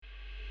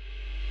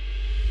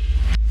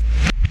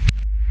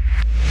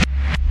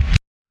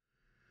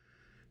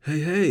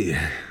Hey,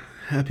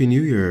 Happy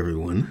New Year,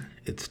 everyone.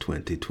 It's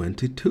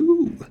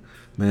 2022.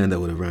 Man, that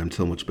would have rhymed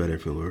so much better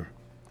if it were,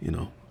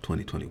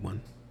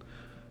 2021.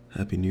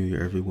 Happy New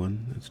Year,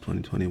 everyone. It's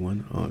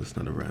 2021. Oh, it's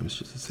not a rhyme, it's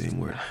just the same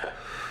word.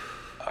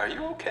 Are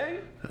you okay?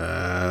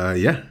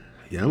 Yeah,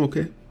 I'm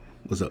okay.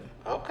 What's up?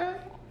 Okay,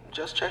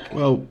 just checking.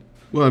 Well,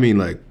 I mean,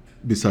 like,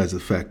 besides the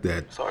fact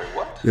that, Sorry,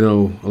 what? a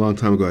long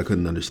time ago I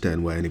couldn't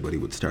understand why anybody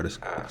would start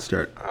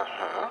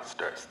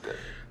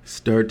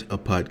start a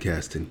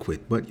podcast and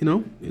quit. But,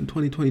 in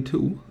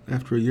 2022,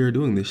 after a year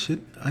doing this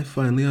shit, I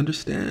finally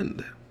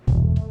understand.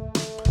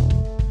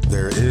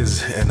 There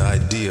is an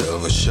idea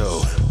of a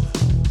show,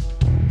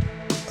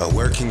 a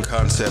working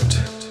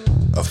concept,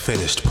 a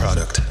finished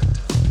product.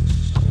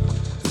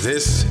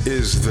 This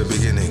is the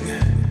beginning,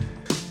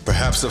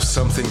 perhaps of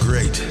something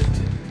great.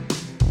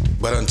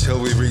 But until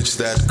we reach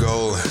that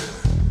goal,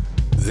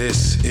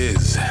 this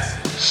is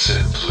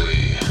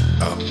simply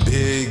a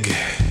big,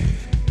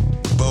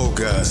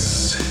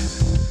 bogus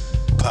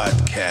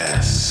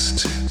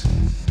podcast.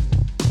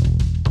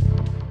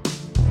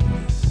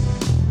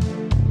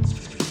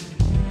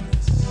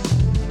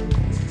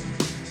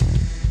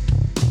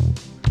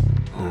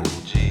 Oh,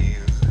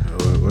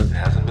 jeez. What? It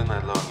hasn't been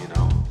that long, you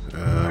know.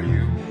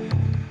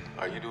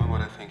 Are you doing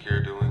what I think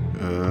you're doing?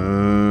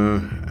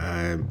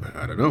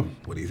 I don't know.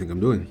 What do you think I'm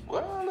doing?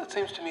 Well, it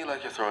seems to me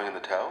like you're throwing in the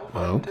towel.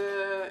 Oh. But,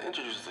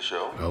 introduce the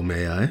show. Oh,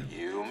 may I?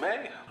 You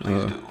may.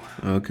 Please do.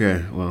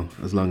 Okay, well,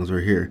 as long as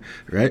we're here,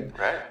 right?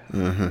 Right?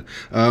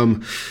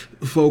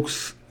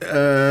 Folks,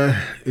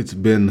 it's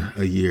been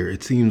a year.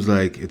 It seems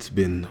like it's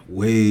been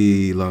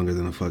way longer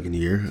than a fucking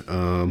year.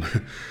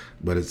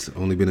 But it's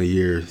only been a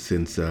year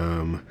since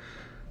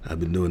I've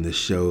been doing this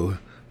show.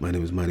 My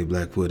name is Mighty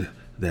Blackwood.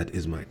 That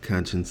is my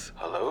conscience.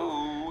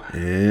 Hello?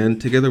 And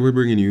together we're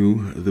bringing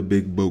you the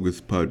Big Bogus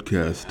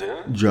Podcast.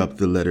 Yeah. Drop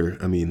the letter,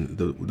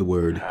 the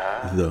word,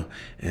 the,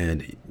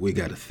 and we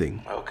got a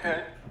thing.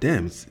 Okay.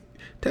 Damn,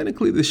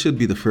 technically this should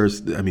be the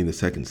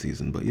second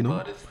season, but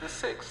But it's the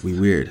sixth. we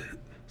weird.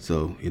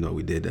 So,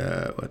 we did,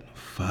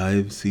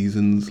 5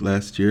 seasons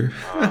last year?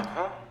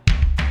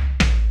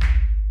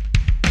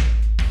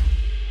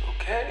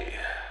 Okay.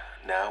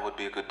 Now would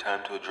be a good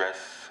time to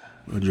address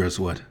Address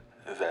what?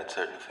 that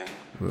certain thing.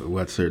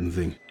 What certain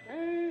thing?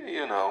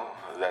 You know,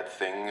 that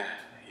thing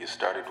you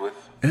started with.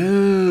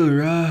 Oh,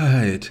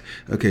 right.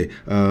 Okay,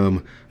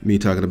 me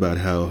talking about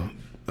how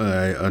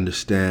I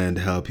understand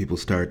how people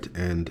start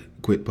and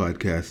quit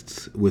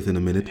podcasts within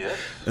a minute. Yes.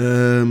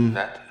 Um,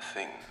 That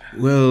thing.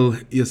 Well,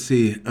 you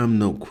see, I'm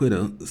no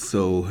quitter,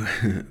 so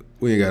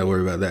we ain't gotta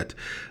worry about that.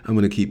 I'm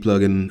gonna keep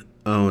plugging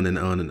on and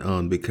on and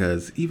on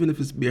because even if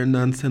it's bare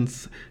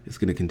nonsense, it's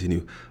gonna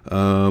continue.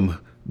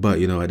 But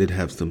I did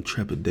have some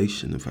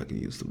trepidation, if I can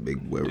use the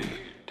big word.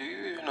 Do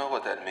you know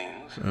what that means?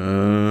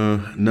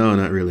 No,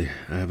 not really.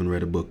 I haven't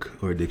read a book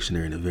or a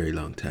dictionary in a very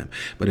long time.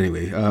 But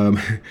anyway,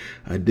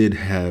 I did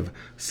have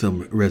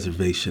some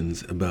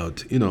reservations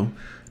about,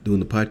 doing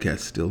the podcast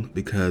still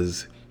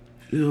because,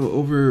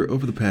 over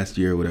the past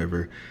year or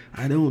whatever,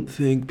 I don't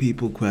think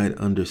people quite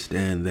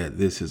understand that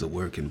this is a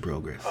work in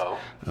progress.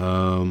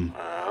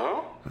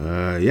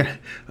 Yeah.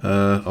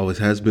 Always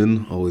has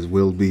been, always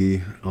will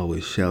be,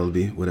 always shall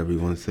be, whatever you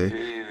want to say.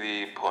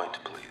 The point,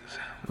 please.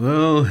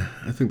 Well,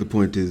 I think the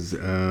point is,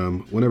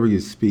 whenever you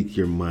speak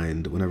your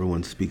mind, whenever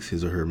one speaks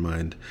his or her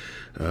mind,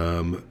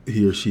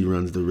 he or she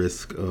runs the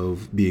risk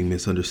of being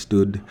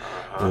misunderstood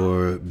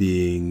or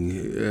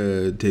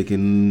being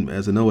taken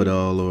as a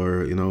know-it-all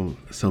or,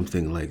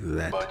 something like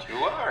that. But you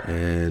are.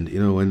 And,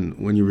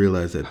 when you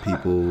realize that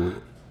people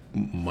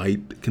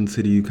might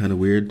consider you kind of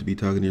weird to be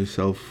talking to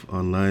yourself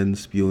online,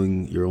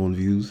 spewing your own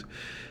views,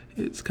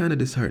 it's kind of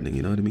disheartening,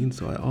 you know what I mean?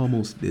 So I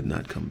almost did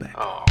not come back.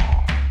 Oh.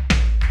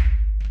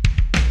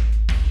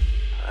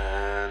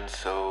 And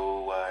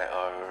so why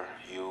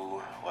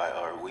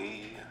are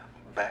we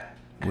back?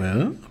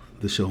 Well,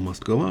 the show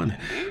must go on.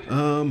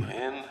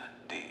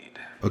 Indeed.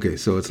 Okay,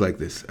 so it's like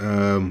this.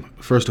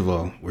 First of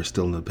all, we're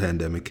still in a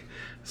pandemic,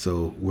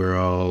 so we're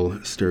all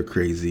stir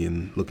crazy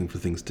and looking for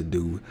things to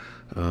do.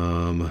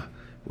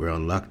 We're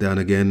on lockdown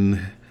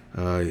again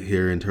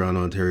here in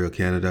Toronto, Ontario,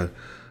 Canada,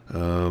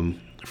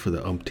 for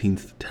the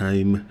umpteenth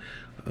time.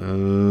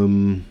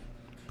 3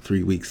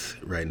 weeks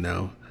right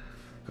now,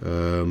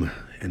 and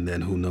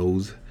then who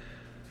knows.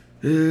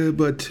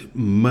 But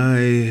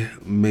my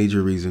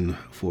major reason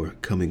for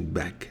coming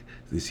back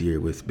this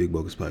year with Big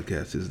Bogus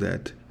Podcast is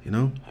that,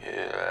 Yeah,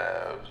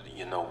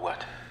 you know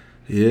what?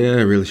 Yeah,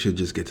 I really should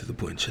just get to the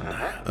point, shouldn't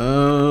I?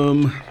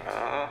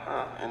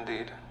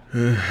 Indeed.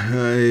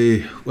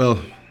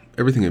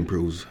 Everything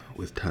improves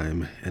with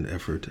time and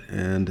effort,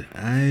 and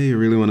I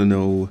really want to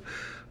know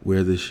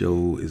where the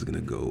show is going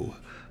to go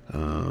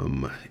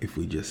if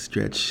we just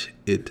stretch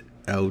it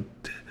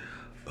out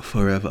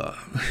forever.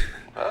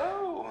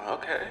 Oh,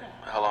 okay.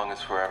 How long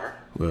is forever?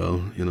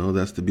 Well,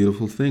 that's the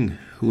beautiful thing.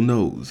 Who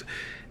knows?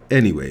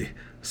 Anyway,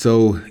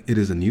 so it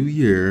is a new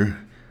year.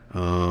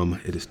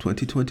 It is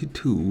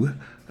 2022.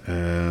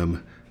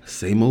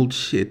 Same old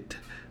shit,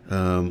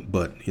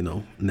 but,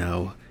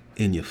 now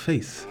in your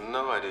face.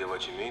 No idea what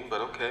what you mean,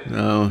 but okay.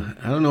 Now,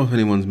 I don't know if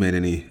anyone's made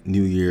any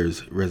New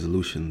Year's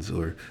resolutions,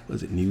 or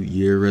was it New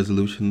Year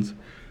resolutions?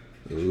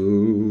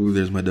 Oh,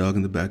 there's my dog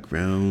in the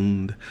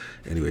background.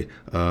 Anyway,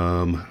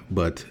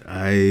 but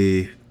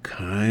I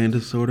kind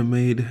of sort of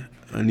made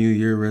a New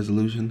Year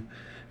resolution,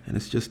 and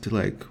it's just to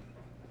like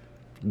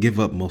give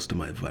up most of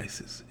my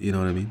vices. You know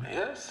what I mean?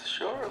 Yes,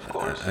 sure, of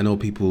course. I know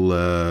people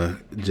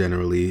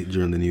generally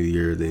during the new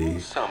year they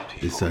Some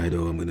people. decide,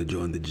 oh, I'm going to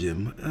join the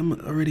gym. I'm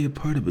already a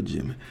part of a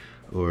gym.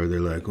 Or they're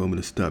like, oh, I'm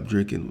going to stop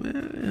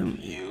drinking.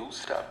 You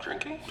stop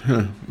drinking?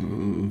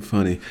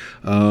 Funny.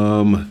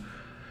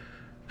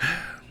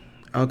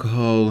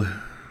 Alcohol,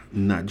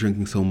 not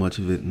drinking so much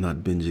of it, not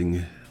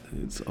binging.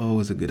 It's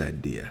always a good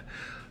idea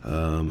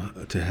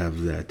to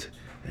have that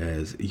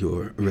as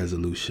your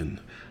resolution.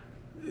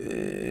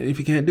 If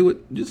you can't do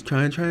it, just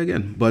try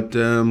again. But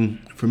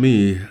for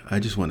me, I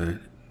just want to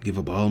give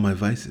up all my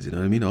vices. You know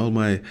what I mean? All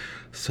my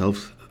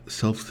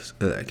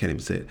I can't even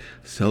say it.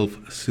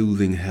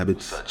 Self-soothing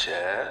habits. Such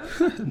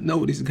as?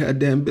 Nobody's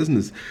goddamn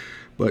business.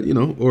 But, you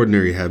know,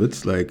 ordinary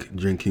habits like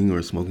drinking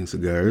or smoking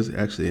cigars.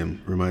 Actually,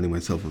 I'm reminding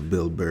myself of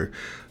Bill Burr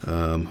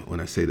when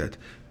I say that.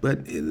 But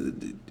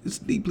it's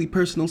deeply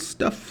personal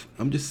stuff.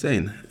 I'm just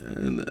saying.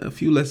 And a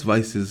few less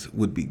vices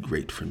would be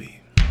great for me.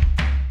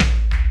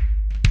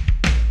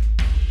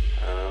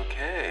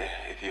 Okay,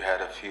 if you had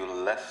a few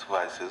less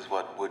vices,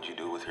 what would you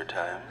do with your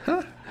time?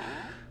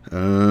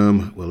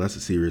 Well, that's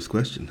a serious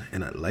question,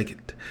 and I like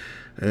it.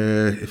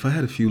 If I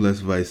had a few less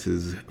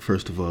vices,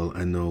 first of all,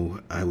 I know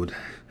I would,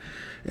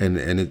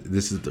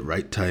 this is the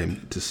right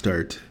time to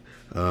start.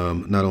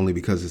 Not only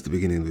because it's the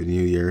beginning of the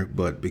new year,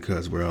 but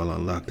because we're all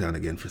on lockdown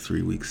again for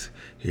 3 weeks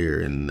here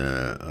in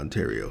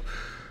Ontario.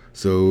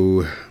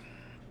 So,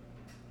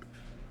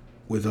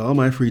 with all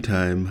my free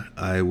time,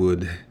 I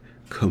would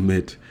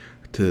commit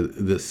to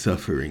the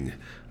suffering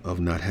of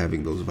not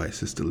having those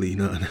vices to lean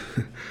on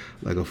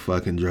like a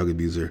fucking drug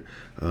abuser.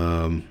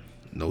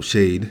 No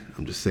shade,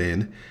 I'm just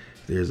saying.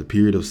 There's a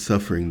period of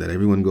suffering that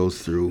everyone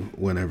goes through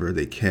whenever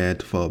they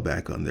can't fall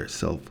back on their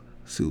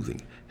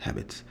self-soothing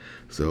habits.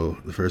 So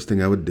the first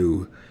thing I would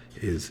do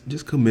is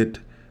just commit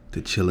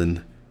to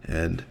chilling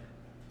and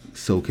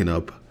soaking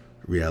up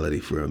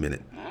reality for a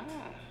minute.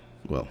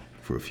 Well,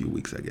 for a few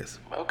weeks, I guess.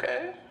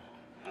 Okay,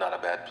 not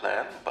a bad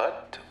plan,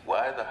 but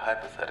why the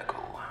hypothetical?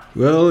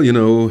 Well, you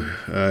know,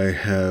 I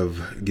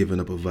have given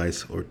up a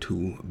vice or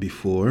two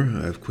before.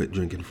 I've quit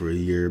drinking for a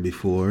year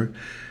before,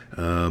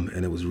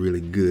 and it was really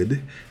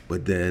good.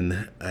 But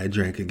then I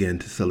drank again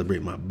to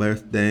celebrate my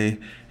birthday,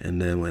 and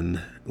then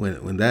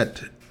when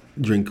that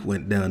drink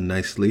went down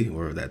nicely,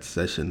 or that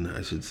session,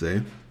 I should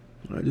say,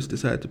 I just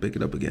decided to pick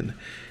it up again.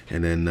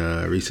 And then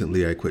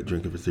recently I quit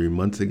drinking for 3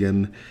 months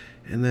again,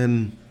 and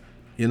then,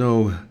 you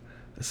know,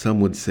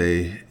 some would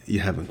say you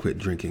haven't quit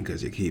drinking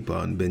because you keep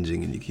on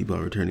binging and you keep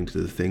on returning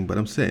to the thing. But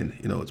I'm saying,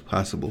 you know, it's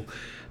possible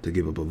to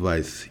give up a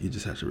vice. You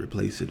just have to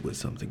replace it with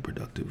something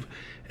productive.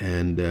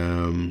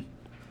 And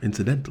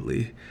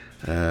incidentally,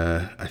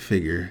 I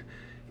figure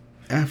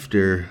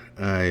after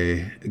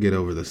I get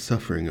over the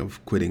suffering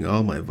of quitting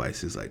all my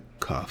vices like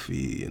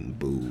coffee and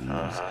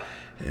booze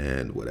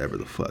and whatever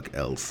the fuck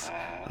else,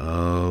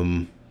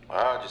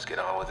 Well, just get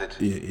on with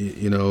it.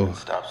 you know,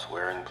 Stop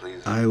swearing,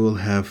 please. I will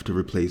have to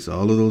replace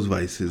all of those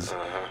vices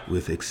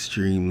with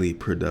extremely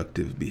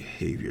productive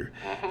behavior.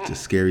 It's a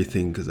scary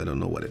thing because I don't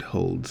know what it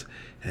holds.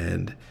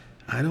 And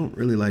I don't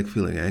really like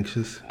feeling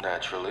anxious.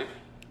 Naturally.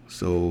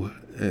 So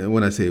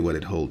when I say what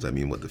it holds, I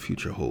mean what the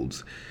future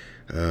holds.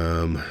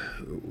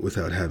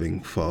 Without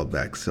having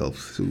fallback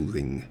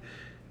self-soothing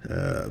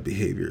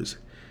behaviors.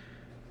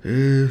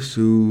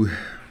 So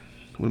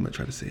what am I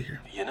trying to say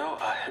here? You know,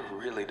 I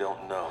really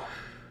don't know.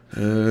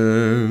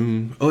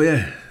 Oh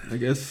yeah, I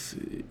guess,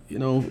 you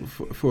know,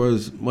 for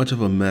as much of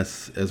a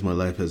mess as my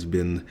life has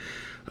been,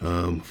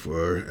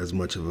 for as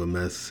much of a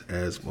mess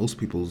as most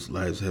people's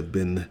lives have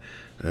been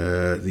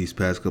these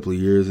past couple of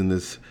years in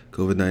this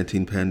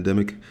COVID-19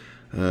 pandemic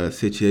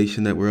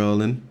situation that we're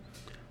all in,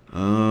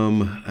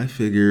 I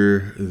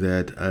figure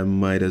that I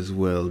might as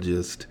well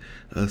just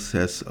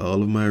assess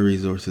all of my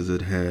resources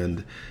at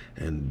hand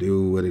and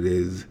do what it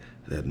is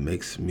that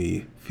makes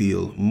me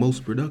feel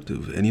most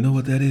productive. And you know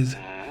what that is?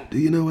 Do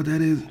you know what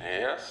that is?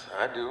 Yes,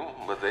 I do,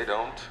 but they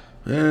don't.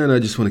 And I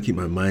just want to keep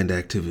my mind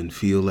active and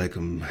feel like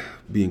I'm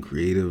being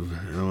creative.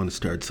 I want to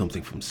start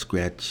something from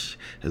scratch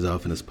as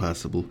often as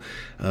possible.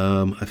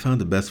 I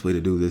found the best way to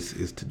do this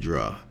is to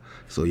draw.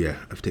 So yeah,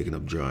 I've taken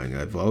up drawing.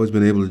 I've always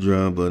been able to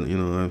draw, but you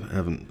know, I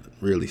haven't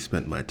really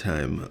spent my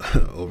time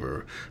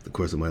over the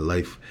course of my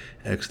life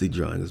actually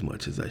drawing as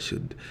much as I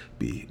should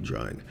be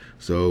drawing.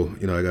 So,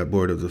 you know, I got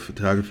bored of the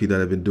photography that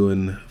I've been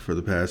doing for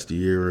the past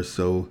year or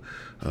so.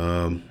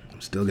 I'm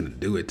still gonna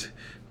do it,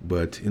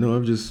 but you know,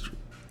 I've just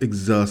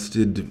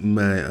exhausted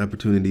my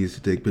opportunities to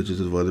take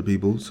pictures of other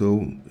people.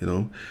 So, you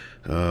know,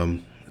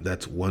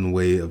 that's one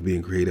way of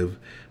being creative.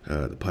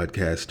 The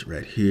podcast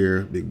right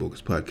here, Big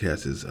Bogus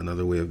Podcast, is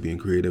another way of being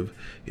creative.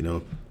 You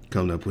know,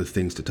 coming up with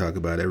things to talk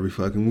about every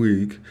fucking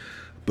week.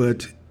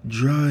 But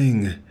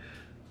drawing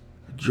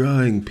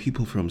drawing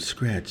people from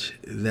scratch,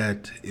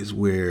 that is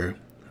where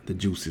the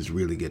juices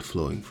really get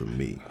flowing from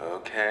me.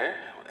 Okay,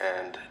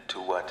 and to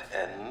what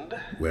end?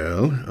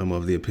 Well, I'm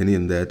of the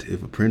opinion that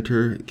if a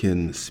printer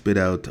can spit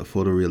out a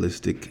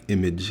photorealistic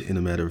image in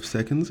a matter of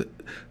seconds,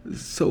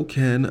 so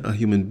can a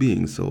human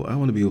being. So I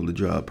want to be able to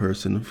draw a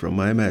person from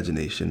my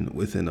imagination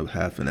within a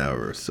half an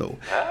hour or so.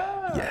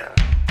 Yeah.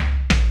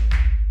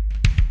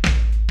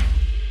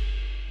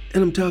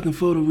 And I'm talking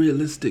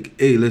photorealistic.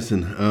 Hey,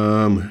 listen,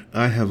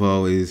 I have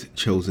always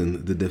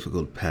chosen the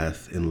difficult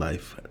path in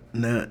life.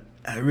 Now,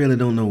 I really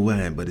don't know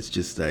why, but it's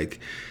just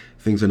like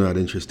things are not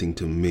interesting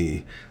to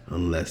me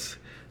unless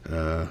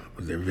they're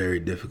very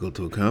difficult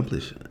to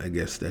accomplish. I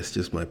guess that's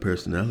just my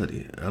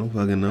personality. I don't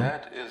fucking know.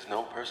 That is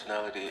no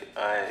personality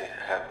I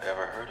have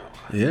ever heard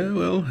of. Yeah,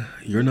 well,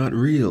 you're not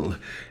real.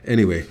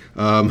 Anyway,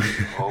 Oh,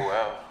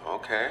 wow,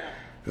 okay.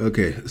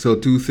 Okay, so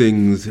two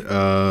things.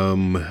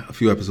 A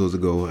few episodes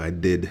ago, I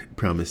did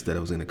promise that I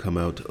was going to come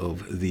out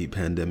of the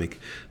pandemic.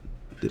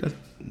 Did I?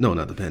 No,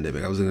 not the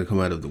pandemic. I was going to come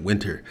out of the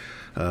winter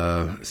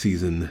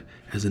season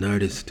as an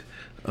artist.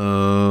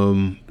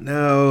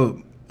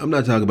 Now, I'm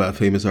not talking about a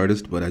famous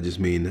artist, but I just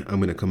mean I'm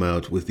going to come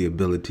out with the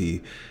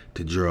ability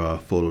to draw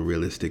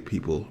photorealistic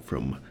people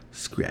from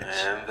scratch.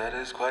 And that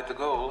is quite the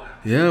goal.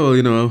 Yeah, well,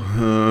 you know,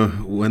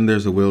 when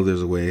there's a will,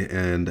 there's a way,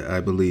 and I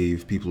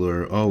believe people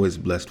are always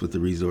blessed with the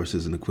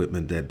resources and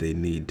equipment that they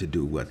need to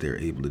do what they're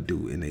able to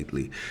do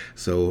innately.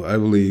 So I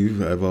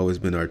believe I've always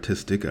been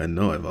artistic. I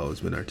know I've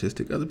always been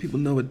artistic. Other people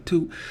know it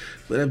too,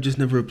 but I've just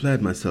never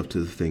applied myself to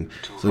the thing.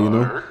 So, you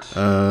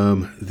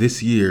know,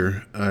 this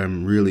year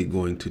I'm really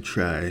going to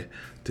try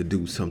to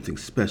do something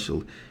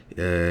special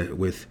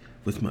with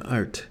my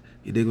art.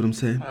 You dig what I'm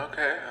saying?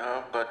 Okay,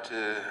 but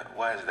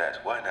why is that?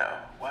 Why now?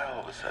 Why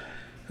all of a sudden?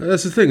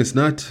 That's the thing. It's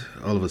not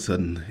all of a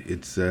sudden.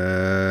 It's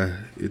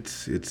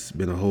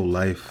been a whole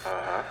life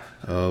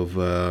of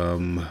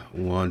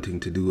wanting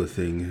to do a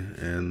thing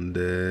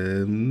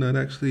and not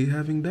actually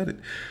having done it.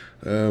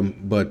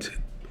 But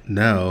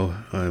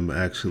now I'm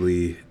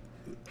actually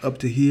up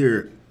to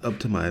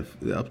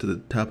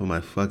the top of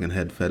my fucking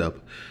head, fed up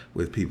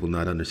with people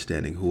not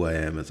understanding who I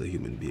am as a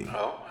human being.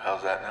 Oh,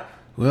 how's that now?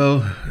 Well,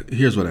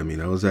 here's what I mean.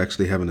 I was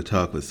actually having a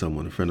talk with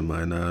someone, a friend of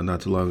mine,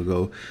 not too long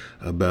ago,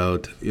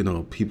 about, you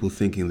know, people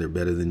thinking they're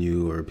better than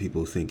you, or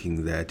people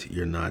thinking that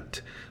you're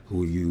not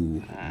who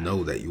you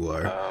know that you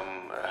are.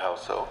 How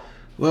so?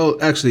 Well,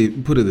 actually,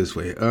 put it this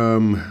way.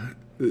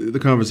 The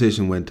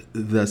conversation went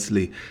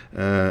thusly.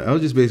 I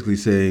was just basically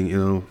saying, you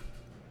know,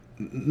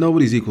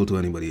 nobody's equal to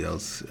anybody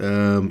else.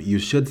 You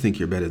should think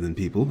you're better than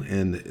people,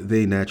 and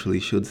they naturally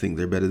should think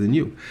they're better than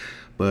you.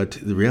 But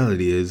the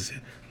reality is,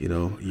 you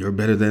know, you're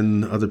better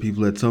than other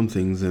people at some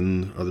things,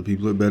 and other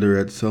people are better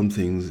at some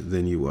things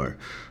than you are.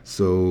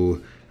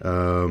 So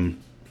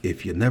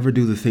if you never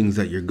do the things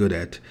that you're good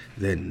at,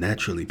 then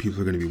naturally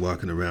people are going to be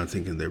walking around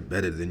thinking they're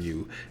better than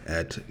you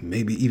at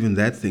maybe even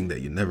that thing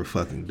that you never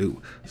fucking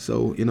do.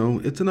 So, you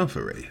know, it's enough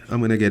already. I'm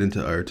going to get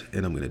into art,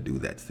 and I'm going to do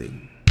that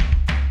thing.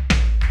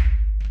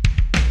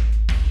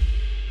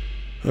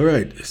 All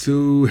right,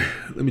 so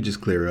let me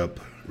just clear up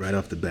right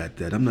off the bat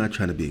that I'm not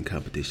trying to be in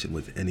competition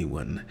with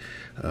anyone.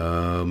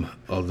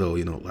 Although,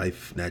 you know,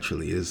 life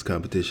naturally is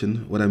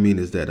competition. What I mean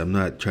is that I'm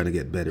not trying to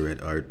get better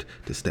at art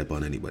to step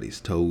on anybody's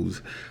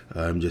toes.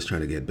 I'm just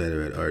trying to get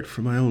better at art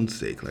for my own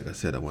sake. Like I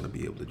said, I want to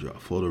be able to draw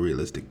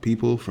photorealistic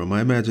people from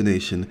my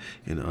imagination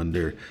in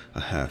under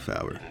a half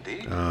hour.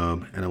 Indeed.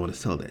 And I want to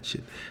sell that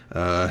shit.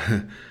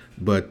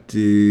 But,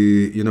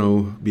 you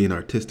know, being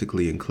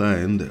artistically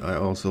inclined, I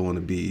also want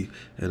to be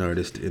an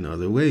artist in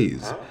other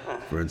ways.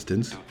 For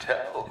instance, Do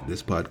tell.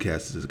 this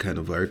podcast is a kind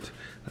of art.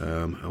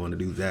 I want to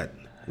do that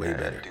way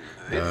better. Do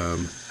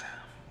this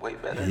way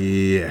better.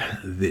 Yeah,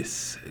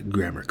 this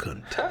grammar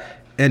cunt.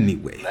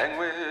 Anyway,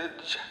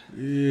 Language.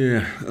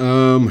 yeah,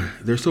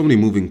 there's so many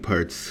moving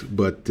parts,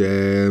 but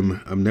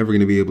I'm never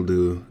going to be able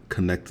to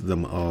connect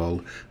them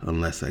all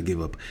unless I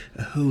give up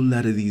a whole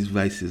lot of these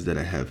vices that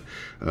I have.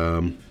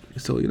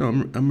 So, you know,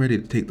 I'm ready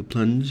to take the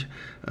plunge,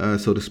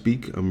 so to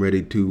speak. I'm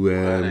ready to... What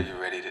are you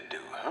ready to do,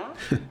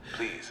 huh?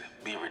 Please,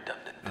 be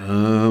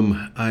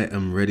redundant. I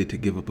am ready to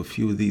give up a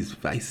few of these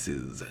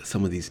vices,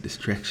 some of these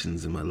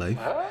distractions in my life.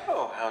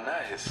 Oh, how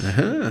nice.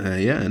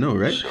 Yeah, I know,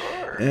 right?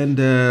 Sure. And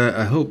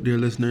I hope, dear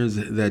listeners,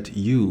 that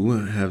you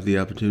have the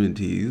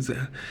opportunities,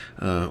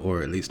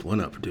 or at least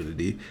one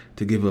opportunity,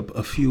 to give up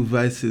a few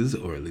vices,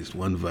 or at least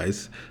one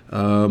vice,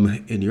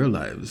 in your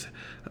lives.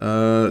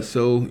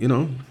 So, you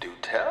know... Do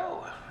tell.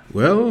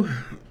 Well,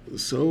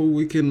 so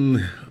we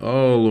can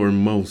all, or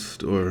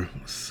most, or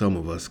some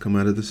of us come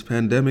out of this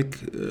pandemic,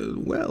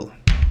 well.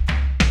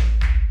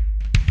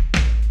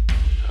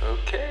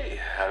 Okay,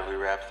 how do we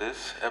wrap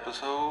this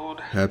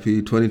episode?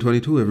 Happy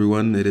 2022,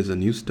 everyone. It is a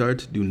new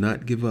start. Do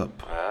not give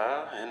up.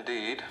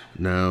 Indeed.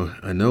 Now,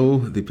 I know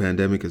the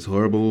pandemic is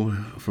horrible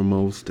for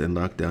most, and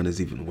lockdown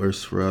is even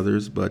worse for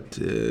others, but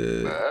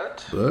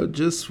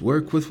just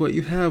work with what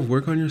you have.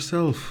 Work on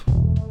yourself.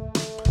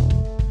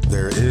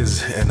 There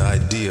is an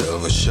idea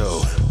of a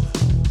show,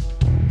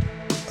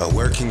 a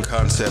working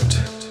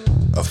concept,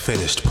 a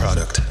finished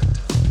product.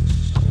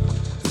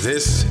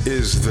 This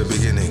is the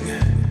beginning,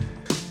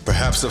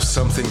 perhaps of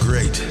something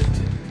great.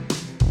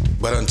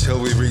 But until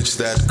we reach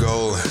that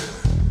goal,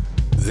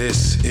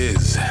 this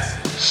is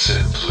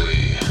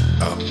simply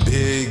a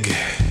big,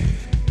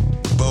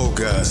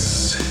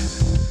 bogus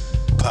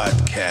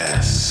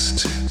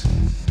podcast.